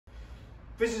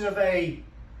This is a very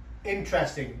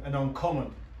interesting and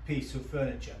uncommon piece of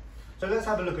furniture. So let's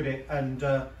have a look at it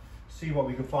and see what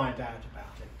we can find out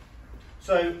about it.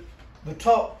 So the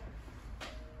top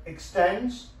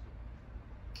extends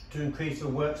to increase the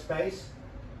workspace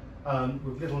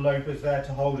with little loafers there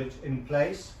to hold it in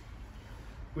place.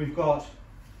 We've got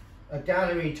a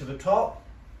gallery to the top.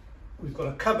 We've got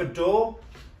a cupboard door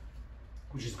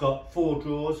which has got 4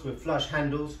 drawers with flush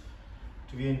handles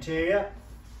to the interior.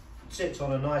 It sits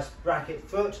on a nice bracket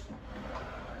foot.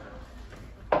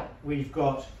 We've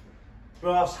got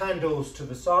brass handles to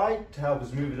the side to help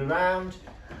us move it around,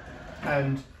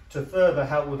 and to further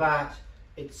help with that,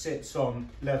 it sits on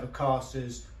leather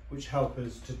casters which help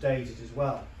us to date it as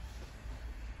well.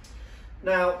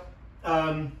 Now,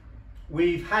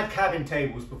 we've had cabin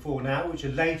tables before now which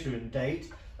are later in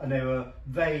date, and they were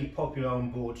very popular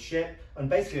on board ship. And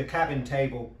basically a cabin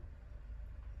table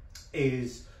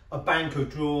is a bank of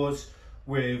drawers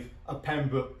with a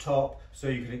pembroke top, so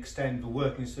you can extend the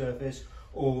working surface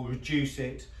or reduce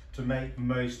it to make the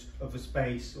most of the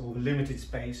space or the limited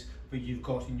space that you've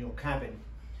got in your cabin.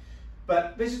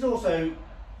 But this is also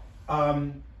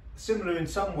similar in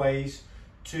some ways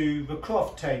to the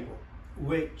croft table,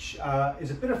 which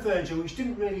is a bit of furniture which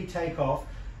didn't really take off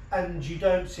and you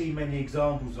don't see many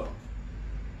examples of.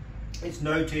 It's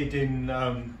noted in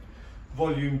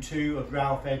volume 2 of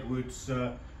Ralph Edwards'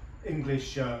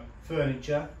 English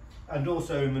furniture, and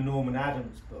also in the Norman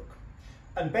Adams book.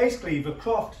 And basically the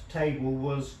croft table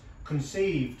was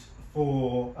conceived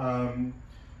for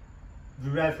the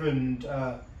Reverend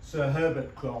Sir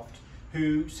Herbert Croft,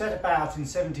 who set about in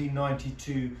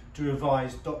 1792 to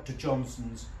revise Dr.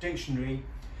 Johnson's dictionary,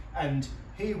 and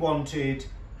he wanted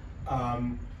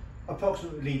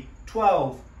approximately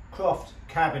 12 croft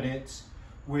cabinets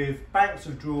with banks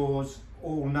of drawers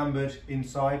all numbered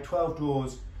inside, 12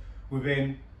 drawers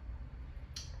within,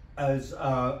 as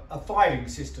a filing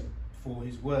system for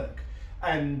his work.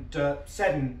 And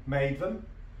Seddon made them,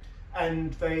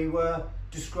 and they were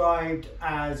described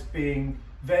as being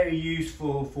very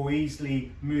useful for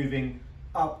easily moving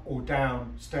up or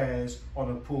down stairs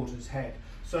on a porter's head.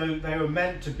 So they were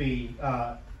meant to be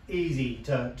easy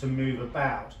to move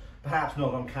about, perhaps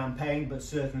not on campaign, but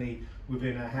certainly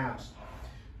within a house.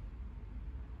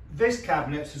 This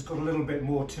cabinet has got a little bit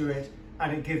more to it,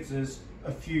 and it gives us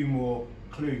a few more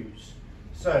clues.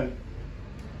 So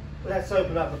let's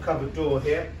open up the cupboard door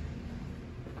here.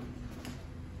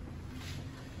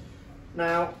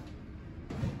 Now,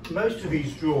 most of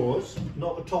these drawers,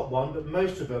 not the top one, but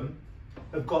most of them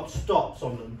have got stops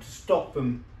on them to stop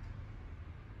them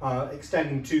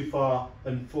extending too far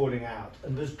and falling out,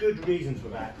 and there's good reasons for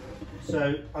that.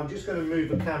 So I'm just going to move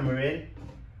the camera in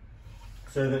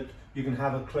so that you can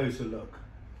have a closer look.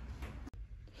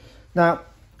 Now,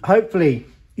 hopefully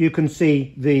you can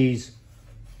see these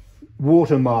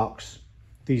watermarks,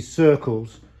 these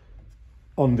circles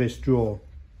on this drawer,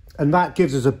 and that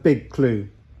gives us a big clue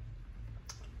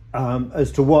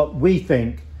as to what we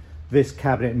think this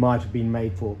cabinet might have been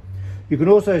made for. You can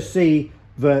also see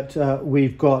that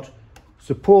we've got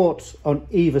supports on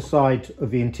either side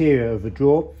of the interior of the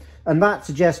drawer, and that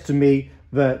suggests to me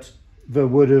that there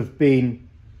would have been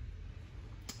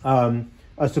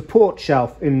a support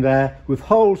shelf in there with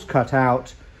holes cut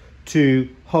out to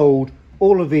hold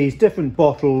all of these different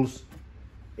bottles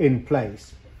in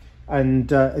place.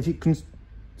 And if you can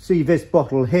see this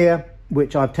bottle here,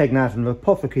 which I've taken out of an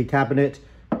apothecary cabinet,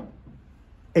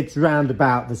 it's round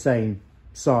about the same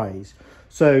size.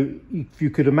 So if you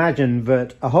could imagine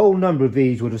that a whole number of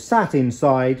these would have sat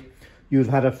inside, you'd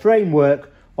have had a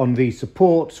framework on these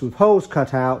supports with holes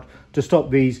cut out to stop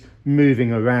these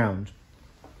moving around.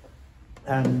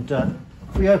 And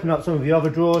if we open up some of the other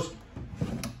drawers,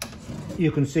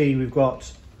 you can see we've got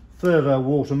further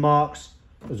watermarks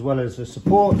as well as the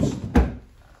supports.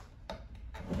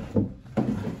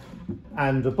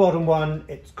 And the bottom one,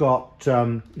 it's got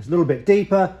it's a little bit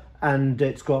deeper, and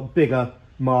it's got bigger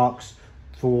marks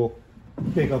for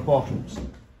bigger bottles.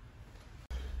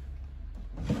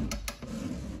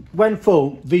 When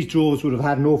full, these drawers would have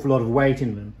had an awful lot of weight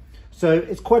in them, so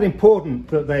it's quite important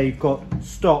that they've got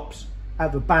stops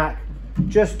at the back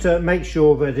just to make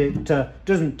sure that it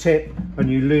doesn't tip and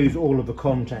you lose all of the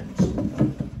contents.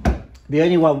 The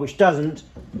only one which doesn't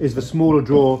is the smaller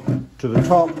drawer to the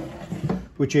top,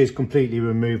 which is completely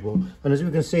removable. And as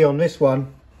we can see on this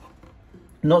one,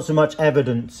 not so much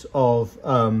evidence of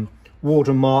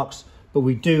watermarks, but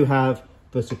we do have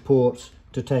the supports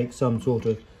to take some sort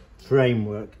of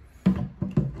framework.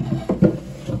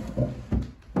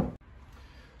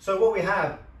 So what we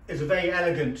have is a very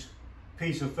elegant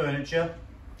piece of furniture.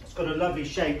 It's got a lovely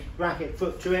shaped bracket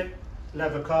foot to it,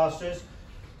 leather casters.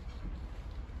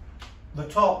 The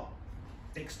top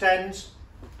extends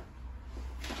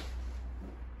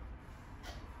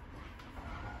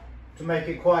to make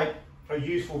it quite a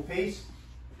useful piece.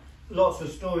 Lots of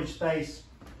storage space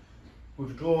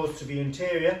with drawers to the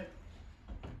interior,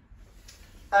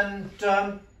 and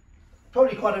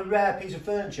probably quite a rare piece of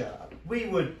furniture. We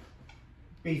would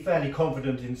be fairly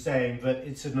confident in saying that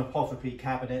it's an apothecary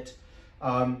cabinet,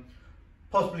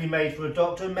 possibly made for a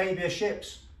doctor, maybe a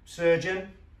ship's surgeon.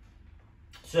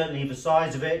 Certainly the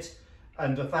size of it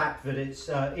and the fact that it's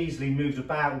easily moved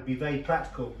about would be very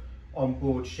practical on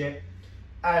board ship.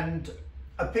 And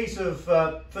a piece of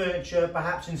furniture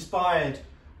perhaps inspired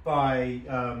by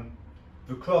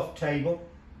the cloth table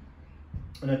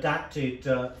and adapted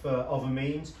for other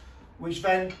means, which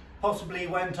then possibly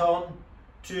went on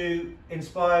to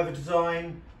inspire the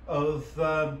design of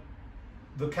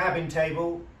the cabin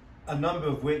table, a number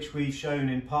of which we've shown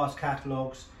in past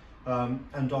catalogues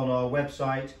and on our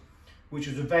website, which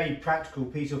was a very practical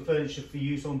piece of furniture for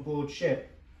use on board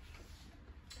ship.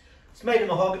 It's made of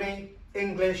mahogany,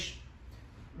 English,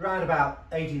 around about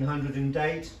 1800 in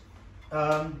date.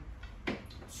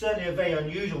 Certainly a very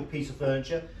unusual piece of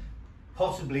furniture,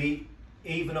 possibly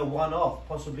even a one-off,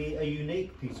 possibly a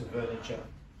unique piece of furniture.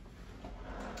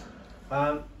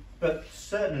 But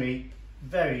certainly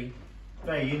very,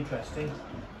 very interesting,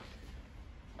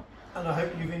 and I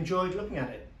hope you've enjoyed looking at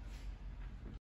it.